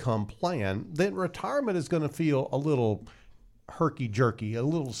income plan, then retirement is going to feel a little herky-jerky, a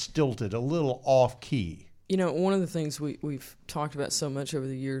little stilted, a little off-key. You know, one of the things we've talked about so much over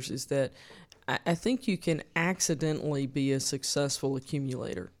the years is that I think you can accidentally be a successful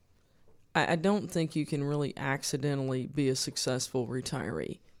accumulator. I don't think you can really accidentally be a successful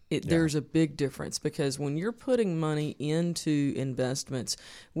retiree. There's a big difference, because when you're putting money into investments,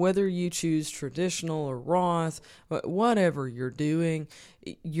 whether you choose traditional or Roth, whatever you're doing,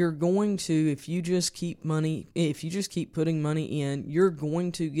 you're going to, if you just keep putting money in, you're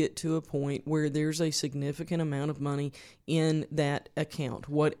going to get to a point where there's a significant amount of money in that account,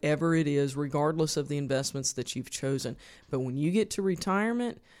 whatever it is, regardless of the investments that you've chosen. But when you get to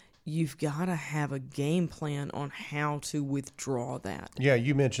retirement, you've got to have a game plan on how to withdraw that. Yeah,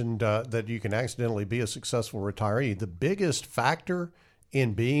 you mentioned that you can accidentally be a successful retiree. The biggest factor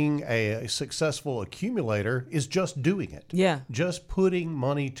in being a successful accumulator is just doing it. Yeah. Just putting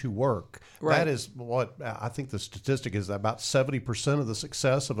money to work. Right. That is what I think the statistic is, that about 70% of the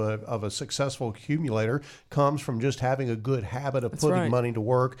success of a successful accumulator comes from just having a good habit of putting money to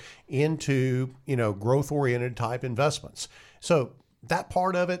work into, growth-oriented type investments. So that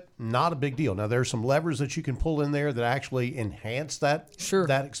part of it, not a big deal. Now, there's some levers that you can pull in there that actually enhance that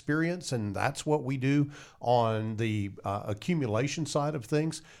experience, and that's what we do on the accumulation side of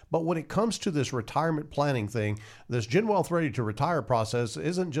things. But when it comes to this retirement planning thing, this GenWealth Ready to Retire process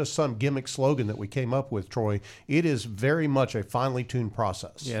isn't just some gimmick slogan that we came up with, Troy. It is very much a finely tuned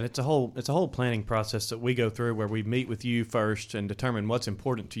process. Yeah, and it's a whole planning process that we go through, where we meet with you first and determine what's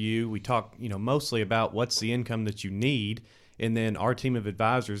important to you. We talk, mostly about what's the income that you need. And then our team of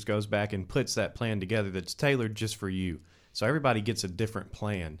advisors goes back and puts that plan together that's tailored just for you. So everybody gets a different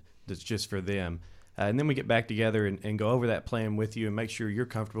plan that's just for them. And then we get back together and go over that plan with you and make sure you're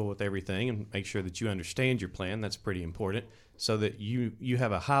comfortable with everything and make sure that you understand your plan. That's pretty important, so that you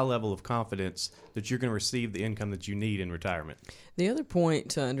have a high level of confidence that you're going to receive the income that you need in retirement. The other point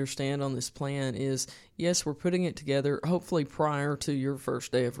to understand on this plan is, yes, we're putting it together hopefully prior to your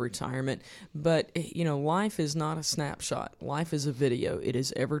first day of retirement, but life is not a snapshot. Life is a video. It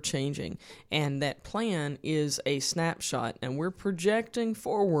is ever changing, and that plan is a snapshot, and we're projecting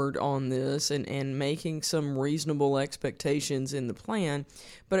forward on this and making some reasonable expectations in the plan.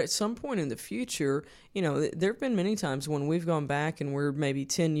 But at some point in the future, there have been many times when we've gone back and we're maybe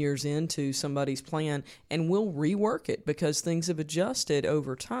 10 years into somebody's plan, and we'll rework it because things have adjusted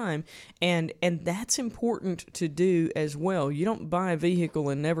over time, and that's important to do as well. You don't buy a vehicle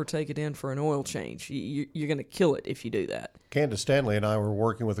and never take it in for an oil change. You're going to kill it if you do that. Candace Stanley and I were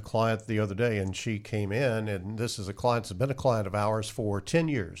working with a client the other day, and she came in, and this is a client that's been a client of ours for 10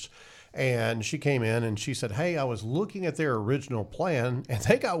 years. And she came in and she said, "Hey, I was looking at their original plan, and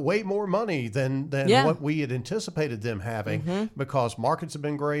they got way more money than what we had anticipated them having, because markets have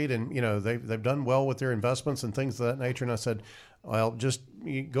been great, and they've done well with their investments and things of that nature." And I said, "Well, just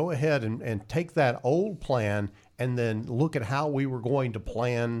go ahead and take that old plan and then look at how we were going to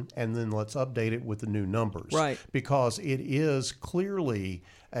plan, and then let's update it with the new numbers." Right. Because it is clearly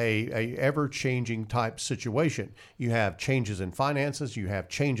a ever-changing type situation. You have changes in finances, you have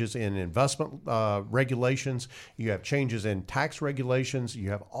changes in investment regulations, you have changes in tax regulations, you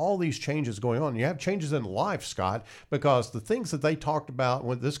have all these changes going on. You have changes in life, Scott, because the things that they talked about,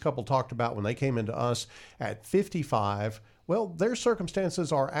 when this couple talked about when they came into us at 55, well, their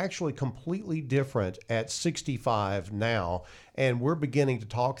circumstances are actually completely different at 65 now, and we're beginning to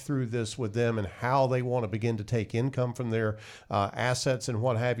talk through this with them and how they want to begin to take income from their assets and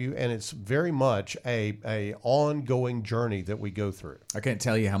what have you, and it's very much a ongoing journey that we go through. I can't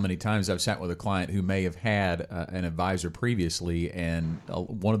tell you how many times I've sat with a client who may have had an advisor previously, and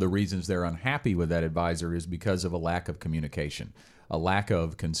one of the reasons they're unhappy with that advisor is because of a lack of communication, a lack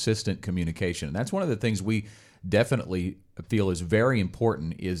of consistent communication. And that's one of the things we definitely feel is very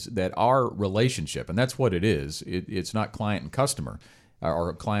important, is that our relationship, and that's what it is. It's not client and customer,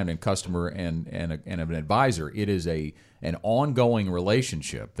 or client and customer and an advisor. It is an ongoing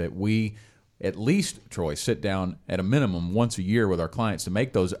relationship that we, at least, Troy, sit down at a minimum once a year with our clients to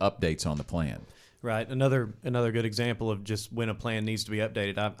make those updates on the plan. Right. Another good example of just when a plan needs to be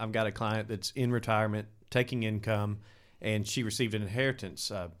updated. I've got a client that's in retirement, taking income, and she received an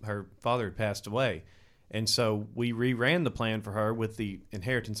inheritance. Her father had passed away. And so we reran the plan for her with the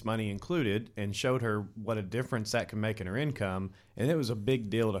inheritance money included and showed her what a difference that can make in her income. And it was a big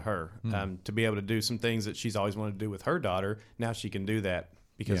deal to her to be able to do some things that she's always wanted to do with her daughter. Now she can do that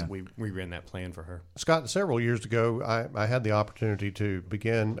because we ran that plan for her. Scott, several years ago, I had the opportunity to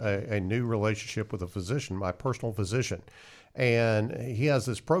begin a new relationship with a physician, my personal physician. And he has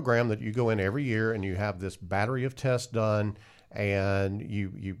this program that you go in every year and you have this battery of tests done, and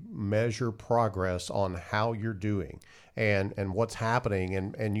you measure progress on how you're doing and what's happening,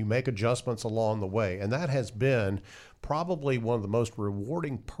 and you make adjustments along the way. And that has been probably one of the most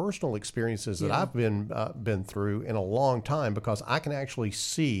rewarding personal experiences that I've been through in a long time, because I can actually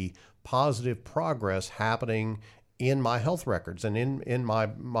see positive progress happening in my health records and in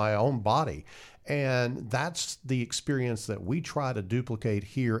my own body. And that's the experience that we try to duplicate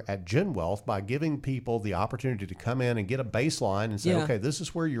here at GenWealth by giving people the opportunity to come in and get a baseline and say, okay, this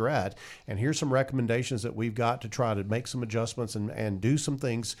is where you're at, and here's some recommendations that we've got to try to make some adjustments and do some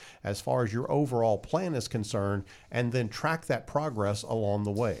things as far as your overall plan is concerned, and then track that progress along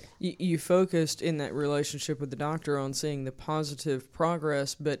the way. You focused in that relationship with the doctor on seeing the positive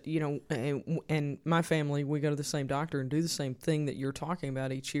progress, but, and my family, we go to the same doctor and do the same thing that you're talking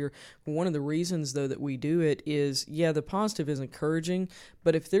about each year. But one of the reasons, though, that we do it is, the positive is encouraging,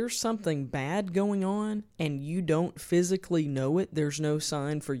 but if there's something bad going on and you don't physically know it, there's no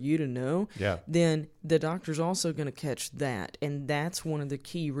sign for you to know, then the doctor's also going to catch that. And that's one of the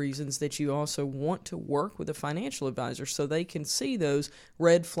key reasons that you also want to work with a financial advisor, so they can see those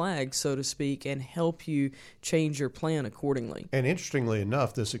red flags, so to speak, and help you change your plan accordingly. And interestingly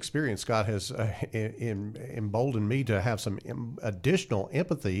enough, this experience, Scott, has emboldened me to have some additional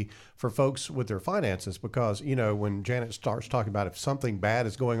empathy for folks with their finances, because, when Janet starts talking about if something bad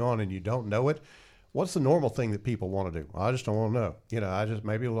is going on and you don't know it, what's the normal thing that people want to do? I just don't want to know.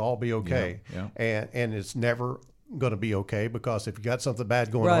 Maybe it'll all be okay. And it's never going to be okay, because if you got something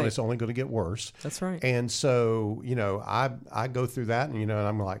bad going on, it's only going to get worse. That's right. And so, I go through that, and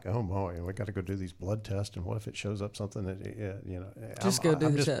I'm like, oh boy, we got to go do these blood tests, and what if it shows up something that just go do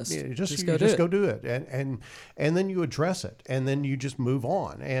the test. Just go do it, and then you address it, and then you just move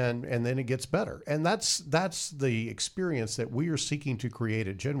on, and then it gets better. And that's the experience that we are seeking to create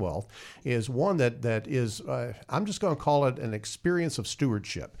at GenWealth, is one that is I'm just going to call it an experience of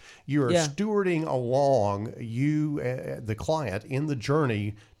stewardship. You are stewarding along the client in the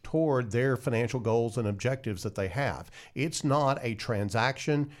journey toward their financial goals and objectives that they have. It's not a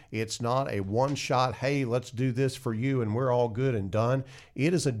transaction. It's not a one-shot, hey, let's do this for you and we're all good and done.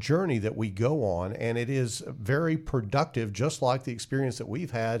 It is a journey that we go on, and it is very productive, just like the experience that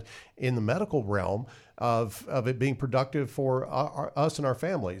we've had in the medical realm of it being productive for us and our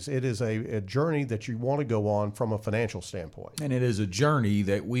families. It is a journey that you want to go on from a financial standpoint. And it is a journey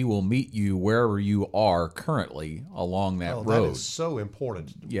that we will meet you wherever you are currently along that road. That is so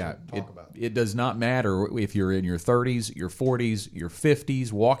important to talk about. It does not matter if you're in your 30s, your 40s, your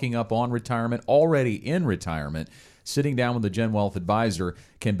 50s, walking up on retirement, already in retirement. Sitting down with a GenWealth advisor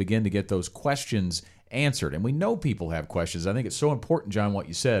can begin to get those questions answered. And we know people have questions. I think it's so important, John, what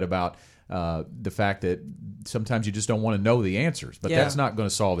you said about the fact that sometimes you just don't want to know the answers, but that's not going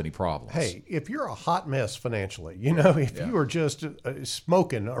to solve any problems. Hey, if you're a hot mess financially, if you are just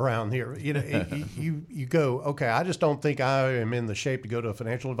smoking around here, you go, okay, I just don't think I am in the shape to go to a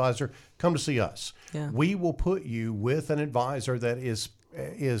financial advisor. Come to see us. Yeah. We will put you with an advisor that is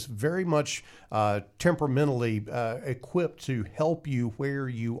very much temperamentally equipped to help you where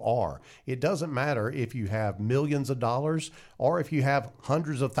you are. It doesn't matter if you have millions of dollars or if you have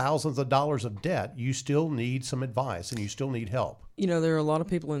hundreds of thousands of dollars of debt. You still need some advice, and you still need help. There are a lot of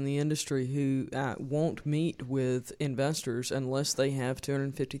people in the industry who won't meet with investors unless they have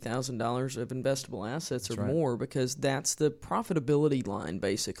 $250,000 of investable assets or more, because that's the profitability line,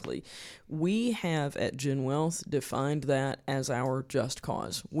 basically. We have at GenWealth defined that as our just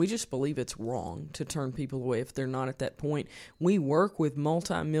cause. We just believe it's wrong to turn people away if they're not at that point. We work with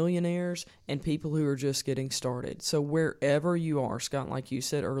multimillionaires and people who are just getting started. So wherever you are, Scott, like you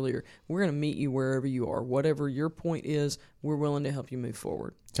said earlier, we're going to meet you wherever you are. Whatever your point is, we're willing to help you move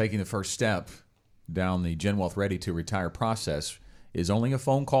forward. Taking the first step down the GenWealth Ready to Retire process is only a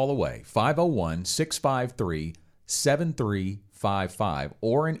phone call away, 501-653-7355,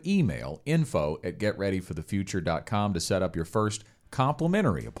 or an email, info@getreadyforthefuture.com, to set up your first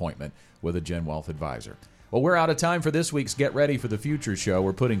complimentary appointment with a GenWealth advisor. Well, we're out of time for this week's Get Ready for the Future show.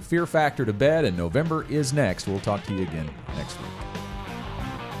 We're putting Fear Factor to bed, and November is next. We'll talk to you again next week.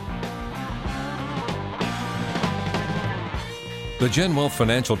 The GenWealth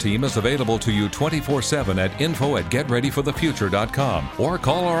Financial Team is available to you 24/7 at info@getreadyforthefuture.com, or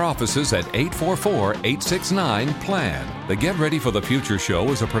call our offices at 844-869-PLAN. The Get Ready for the Future show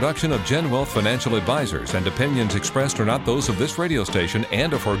is a production of GenWealth Financial Advisors, and opinions expressed are not those of this radio station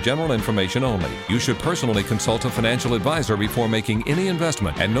and are for general information only. You should personally consult a financial advisor before making any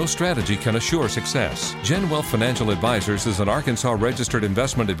investment, and no strategy can assure success. GenWealth Financial Advisors is an Arkansas registered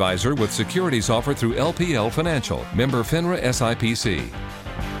investment advisor with securities offered through LPL Financial, member FINRA SIPC.